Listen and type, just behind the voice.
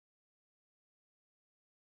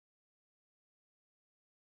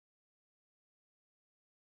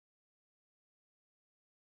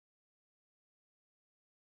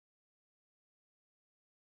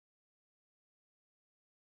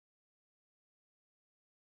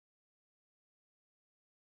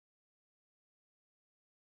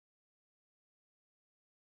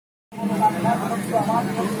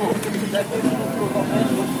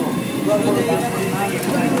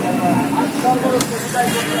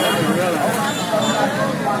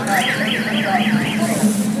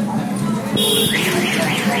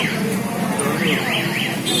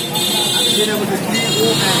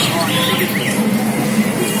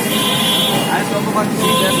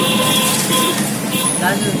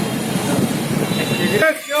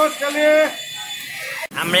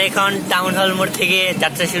আমরা এখন town hall মোড় থেকে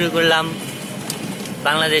যাত্রা শুরু করলাম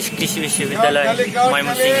বাংলাদেশ কৃষি বিশ্ববিদ্যালয়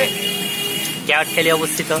ময়মনসিংহে কেওয়াটখালী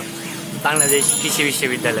অবস্থিত বাংলাদেশ কৃষি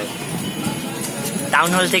বিশ্ববিদ্যালয়। টাউন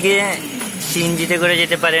হল থেকে সিএনজিতে করে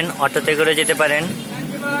যেতে পারেন, অটোতে করে যেতে পারেন।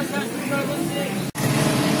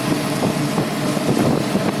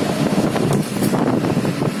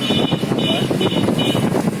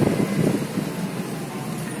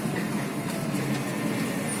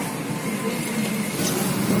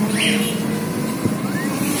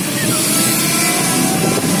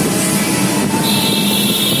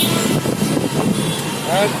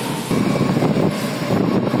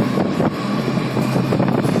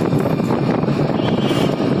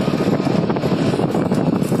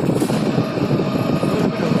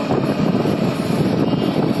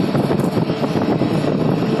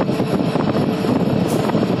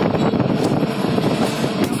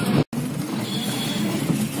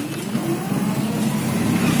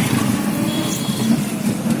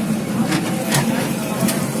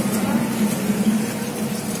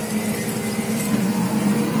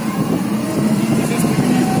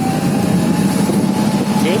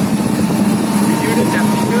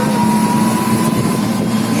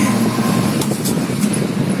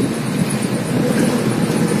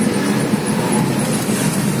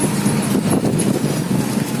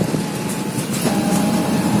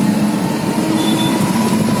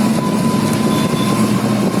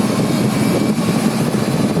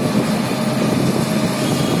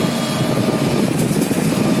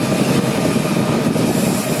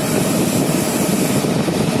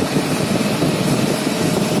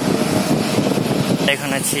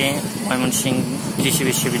 এখন আছি ময়মনসিংহ কৃষি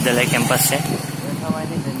বিশ্ববিদ্যালয় ক্যাম্পাসে।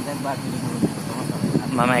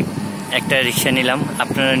 মামা একটা রিক্সা নিলাম,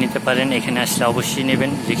 আপনারা নিতে পারেন। এখানে আসলে অবশ্যই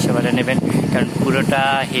নেবেন, রিক্সা ভাড়া নেবেন, কারণ পুরোটা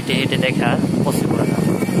হেঁটে হেঁটে দেখা পসিবল না।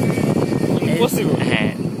 হ্যাঁ,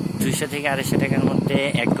 200 থেকে 250 টাকার মধ্যে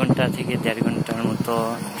 1 ঘন্টা থেকে 1.5 ঘন্টার মতো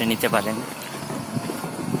আপনি নিতে পারেন।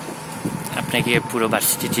 আপনাকে পুরো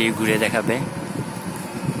ভার্সিটি ঘুরে দেখাবে।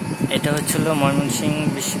 এটা হচ্ছিল ময়মনসিংহ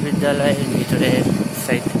বিশ্ববিদ্যালয়ের ভিতরের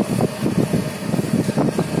সাইড।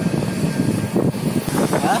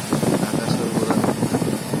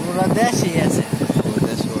 পুরো দেশই আছে।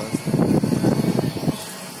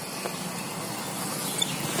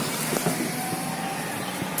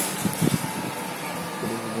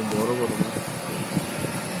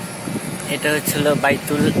 এটা হচ্ছিল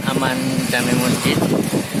বাইতুল আমান জামে মসজিদ,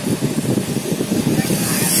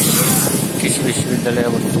 কৃষি বিশ্ববিদ্যালয়ে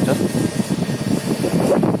অবস্থিত।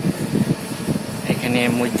 এখানে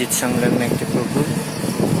মসজিদ সংলগ্ন একটি পুকুর।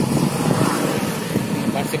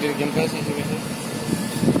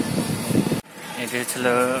 এটা হচ্ছিল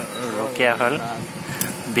রোকেয়া হল।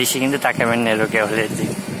 বেশি কিন্তু তাকাবেন না রোকেয়া হলের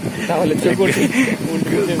দিক,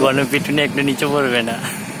 গণপিটুনি একটু নিচে পড়বে না।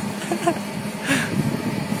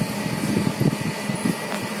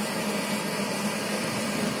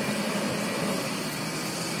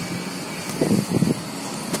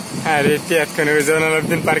 আরে এতক্ষণ ওই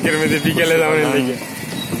জয়নালউদ্দিন পার্কের মধ্যে বিকেলে যাওয়ার দিকে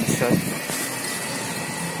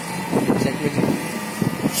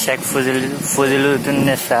শেখ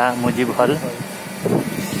ফজিলুদ্দিনেসা মুজিব হল।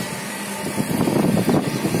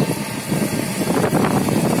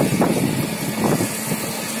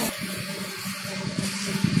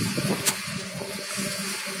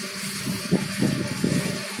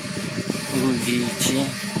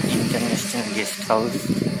 International guest house.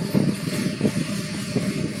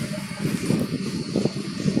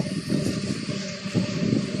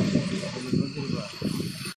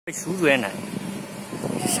 শুরু হয় না,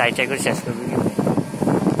 60 করে শেষ করবে।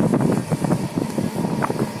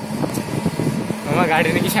 আমার গাড়ি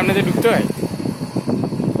নাকি সামনে দিয়ে ঢুকতে হয়,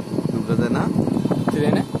 ঢুকতে দেয় না,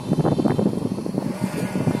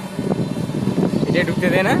 এটা ঢুকতে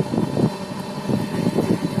দেয় না।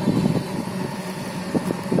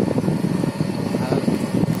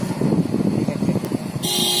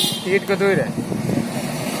 টিকিট কত হয়ে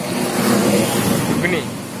ঢুকনি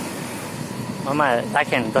মামা?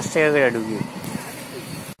 রাখেন 10 টাকা করে ঢুকি।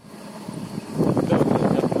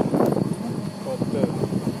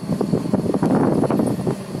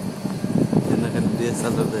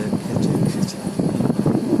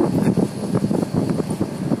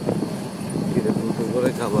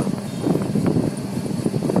 খাবার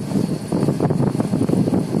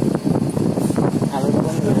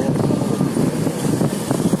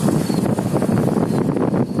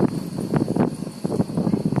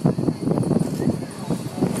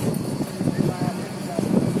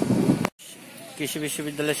কৃষি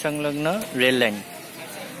বিশ্ববিদ্যালয় সংলগ্ন রেল লাইন।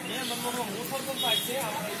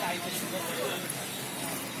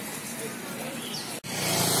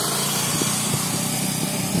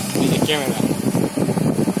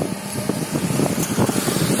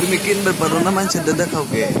 তুমি কিনবে পারো না, মানুষের দেখাও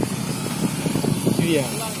কে?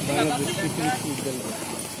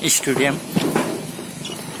 স্টেডিয়াম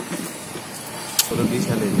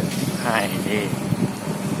বিশাল এরিয়া। হ্যাঁ রে,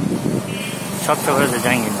 সবচেয়ে বড় তো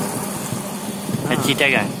জাহাঙ্গীর,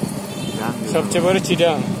 চিটাগাং সবচেয়ে বড়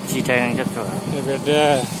চিটাং। চিটাগাং সবচেয়ে বড়।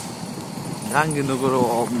 জাহাঙ্গীরনগর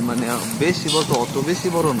মানে বেশি বড়, অত বেশি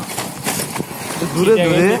বড় না, দূরে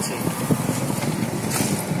দূরে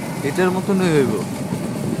এটার মতনই হইব,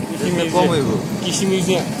 কম হইব। কৃষি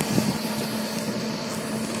মিউজিয়াম।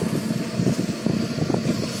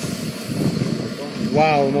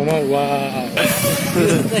 ওয়াও মামা ওয়াও।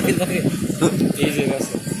 এই যে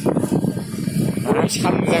আছে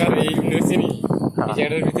সামনে জায়গাটা, এই ইউনিভার্সিটি, এই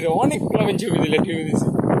জায়গাটার ভিতরে অনেক প্লাবেন ছবি দিলে ছবি দিচ্ছে।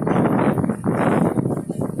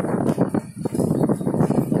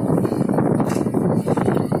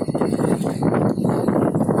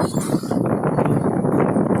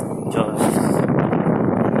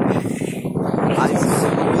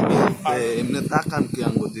 এমনি তাকান কি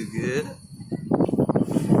আঙ্গ দিকে?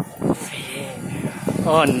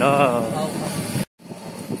 Oh no.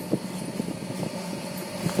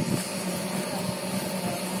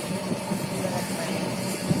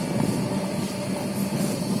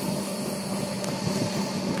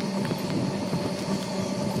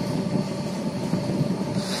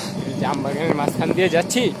 আমবাগানের মাঝখান দিয়ে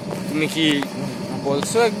যাচ্ছি, তুমি কি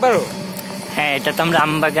বলছো একবারও? হ্যাঁ, এটা তো আমরা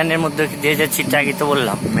আমবাগানের মধ্যে দিয়ে যাচ্ছি, এটা আগে তো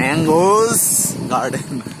বললাম। Mangoes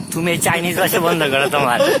garden. তুমি এই চাইনিজ ভাষা বন্ধ করো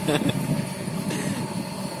তোমার।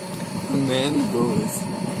 Mangoes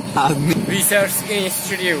research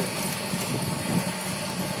institute.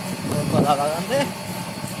 কলা বাগান রে।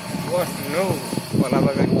 What no? কলা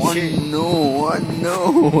বাগান। নো নো,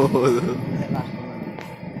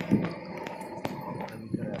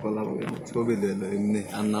 কলা বাগান ছবি দিল এমনি,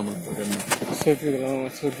 আর নাম বাগান না।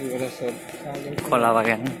 ছবিগুলো সব কলা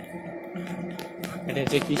বাগান। এটা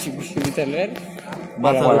হচ্ছে কৃষি বিশ্ববিদ্যালয়ের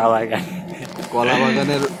কলা বাগান। কলা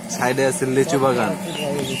বাগানের সাইডে আছে লিচু বাগান,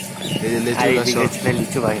 এই যে লিচু গাছ।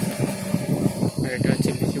 লিচু বাগান, আর এটা হচ্ছে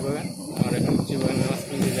লিচু বাগান। আমরা এখন লিচু বাগানের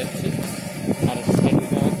মাঝখান দিয়ে যাচ্ছি, আর সাইডে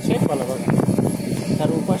হচ্ছে কলা বাগান, তার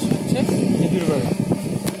উপাশে হচ্ছে খেজুর বাগান,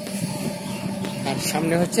 আর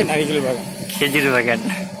সামনে হচ্ছে নারিকেল বাগান। খেজুর বাগান,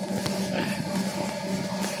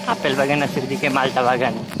 আপেল বাগান আছে এদিকে, মালটা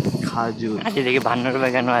বাগান, খাজুর আছে এদিকে, ভান্নর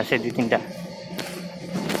বাগানও আছে 2-3টা।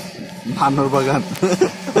 ভানুর বাগান।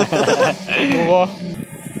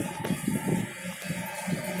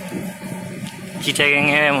 চিটাগাং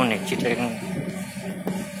এমন চিটাগাং।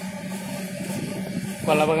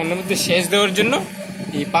 কলা বাগানের মধ্যে সেচ দেওয়ার জন্য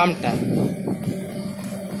এই পাম্পটা,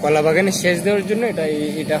 কলা বাগানে সেচ দেওয়ার জন্য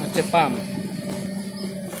এটা হচ্ছে পাম্প।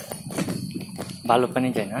 ভালো পানি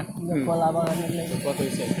যায় না কলা বাগানের কত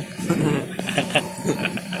হয়েছে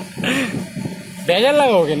বেজার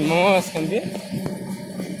লাগাও কেন মামা মাঝখান দিয়ে?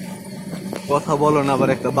 কথা বলো না, আবার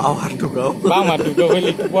একটা বাবার ঢুকাও। বামা ঢুকাও বলে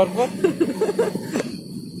একটু পর পর।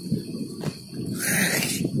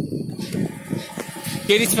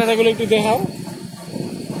 টেরিস পাতাগুলো একটু দেখাও।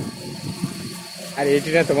 আর এটি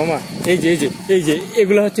না তো মামা, এই যে এই যে এই যে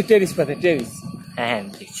এগুলো হচ্ছে টেরিস পাতা, টেরিস। হ্যাঁ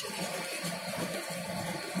দেখছি।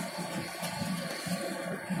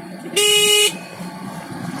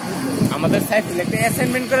 আমাদের সাইকেল একটা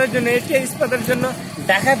অ্যাসাইনমেন্ট করার জন্য, এই টেরিস পাতার জন্য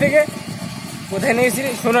ঢাকা থেকে কোথায় নিয়েছি?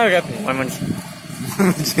 সোনারগাঁতে।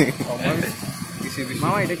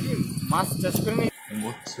 মামা এটা কি মাছ চাষ করে নি?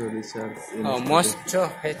 মৎস্য রিসার্চ, মৎস্য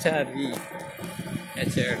hatchery,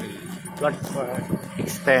 hatchery plot for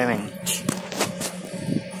experiment.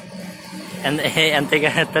 N থেকে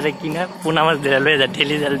তারা কিনা পোনা মাছ দিয়ে লয়ে যা,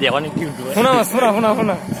 ঠেলি জাল দিয়ে অনেক কিউট। শোনা মাছ,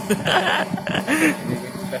 শোনা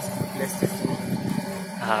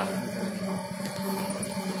হ্যাঁ,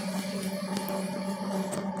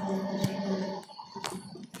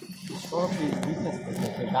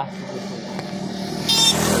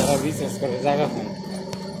 রিসার্চ করে জায়গা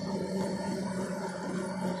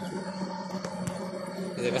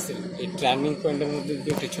এই টার্নিং পয়েন্টের মধ্যে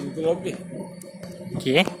একটা ছবি তুলবি? কি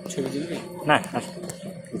ছবি তুলবি না?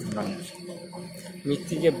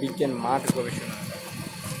 মৃত্তিকা বিজ্ঞান মাঠ গবেষণা,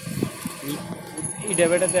 এটা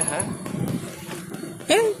বেটা দেখা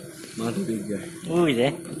মাঠ বিজ্ঞান। ওই যে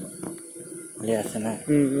আছে না?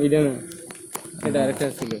 এটা না, এটা আরেকটা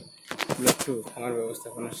ছিল লক্ষ্য খামার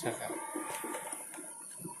ব্যবস্থাপনার শাখা।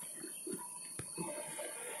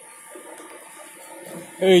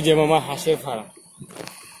 এই যে মামা হাঁসের ফার্ম,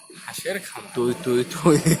 হাঁস মানুষের খামার। তুই তুই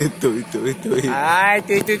তুই তুই তুই তুই আয়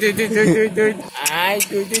তুই তুই তুই তুই তুই তুই তুই আয়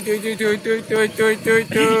তুই তুই তুই তুই তুই তুই তুই তুই তুই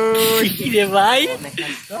তুই কি রে ভাই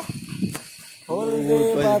হলদে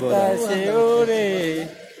বাতাসে ওরে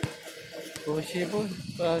বসে বসে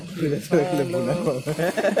পাখি ভালো।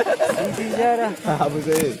 দিদি যারা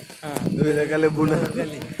দুই লাগালে বুনা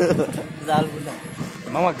জাল বুনা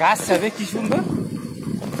মামা গাছটা দেখ কি সুন্দর।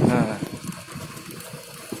 হ্যাঁ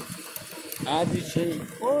আজ সেই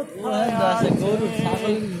গরু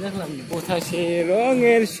ছাগল দেখলাম কোথায় সে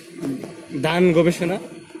রঙের ধান গবেষণা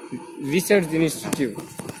রিসার্চ ইনস্টিটিউট।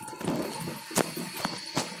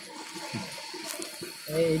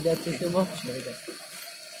 এইটা থেকে বলছো এটা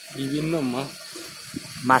বিভিন্ন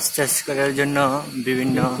মাছ চাষ করার জন্য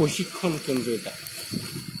বিভিন্ন প্রশিক্ষণ কেন্দ্র এটা।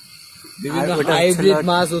 বিভিন্ন হাইব্রিড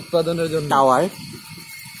মাছ উৎপাদনের জন্য টাওয়ার।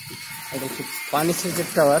 এটা হচ্ছে পানি সেচের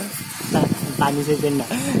টাওয়ার। পানি সেচের না,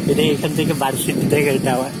 এটা এখান থেকে বার্ষিক থেকে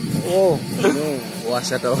টাওয়ার। ও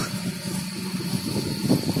ওয়াশা টাওয়ার।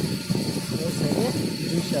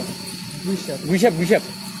 গুইসাপ গুইসাপ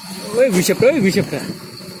ওই গুইসাপটা ওই গুইসাপটা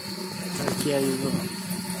কি আসবো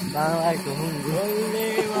বাংলায় কখন বললে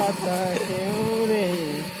বাতাসে ওরে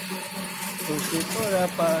খুশি করা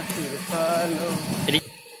পাখির ভালো।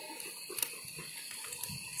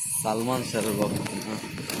 সালমান স্যারের বক্তব্য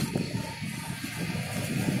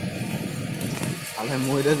আলে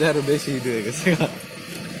মহিলা যে আরো বেশি হিট হয়ে গেছে।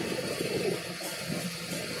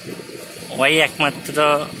 ওই একমাত্র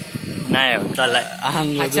নায়ক তলায়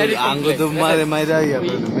আঙ্গ তো মারে মাইরা ইয়া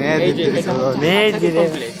মেয়ে দিতে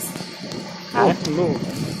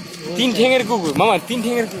তিন ঠেঙের কুকুর মামা, তিন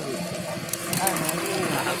ঠেঙের কুকুর।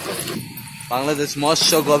 বাংলাদেশ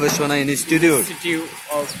মৎস্য গবেষণা ইনস্টিটিউট। Institute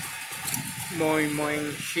of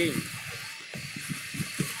Mymensingh.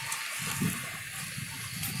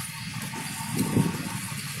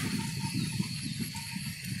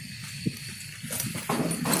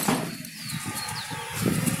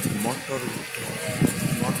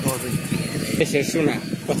 দেশের শোনা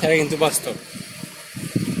কথাটা কিন্তু বাস্তব।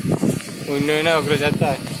 উন্নয়ন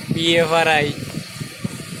অগ্রযাত্রা পিএ ভাড়াই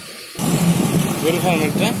গরু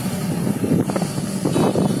ফার্মেরটা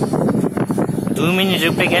 2 মিনিট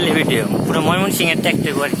উপরে গেলে ভিডিও পুরো ময়মনসিংহের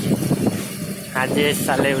ট্যাক্টর আর কি হাজে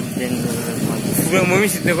সালে উদ্দিন পুরো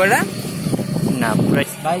ময়মনসিংহ কটা না পুরো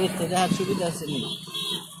বাইরে থেকে আর সুবিধা আছে নি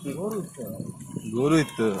গরুই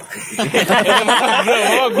তো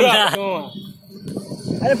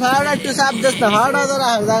আরে ভাড়া একটু চাপ দিস না, ভাড়া তো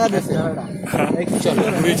জায়গা দিচ্ছে ভাড়া চলো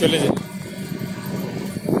ঘুরে চলে যাই।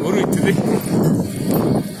 গরু একটু দেখি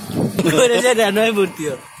করে যে নয়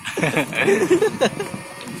ভর্তিও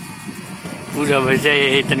পুরো বসে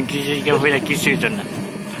এইখান কৃষিকে বলে কিছুই তো না।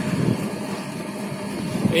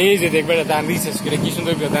 এই যে দেখবে ধান রিসার্চ করে কি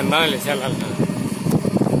সুন্দর করে ধান বানালে চালাল না।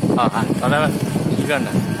 হ্যাঁ তোরা কি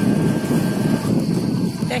না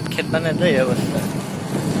এক ক্ষেত বানায় তো এই অবস্থা।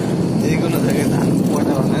 যে কোনো জায়গায় ধান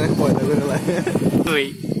পয়দা বানায় পয়দা করে লাগে তুই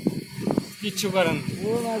কিচ্ছু করেন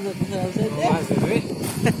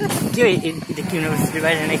কি এটা কি ইউনিভার্সিটির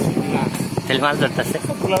বাইরে নাকি? না তাহলে মাছ ধরতেছে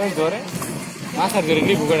ধরে মাথার ধরে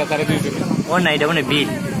নিবু কটা তারা দুই জনে। ও না এটা মানে বিল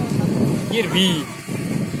এর বি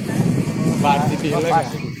বাড়তি এলাকা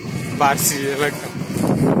বাড়ছি এলাকা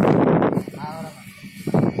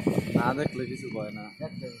না দেখলে কিছু কয় না।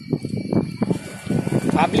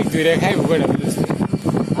 পাবলিক ধরে খাই কটা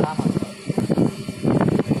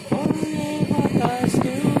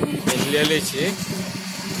লেছে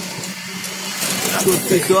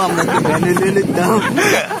সত্যি তো আমরা কি ভ্যানে নিয়ে নিতাম।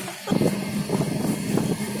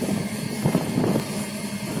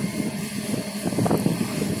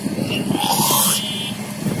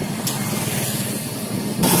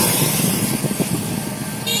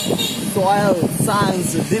 Soil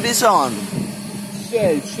Science Division.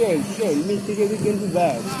 Shell, me take it into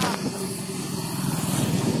that.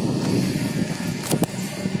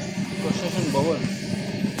 প্রশাসন ভবন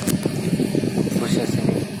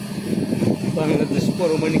প্রশাসনিক বাংলাদেশ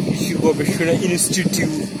পারমাণবিক কৃষি গবেষণা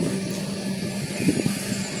ইনস্টিটিউট।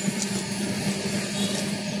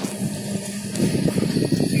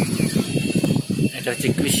 এটা হচ্ছে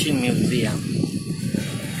কৃষি মিউজিয়াম।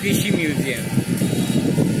 কৃষি মিউজিয়াম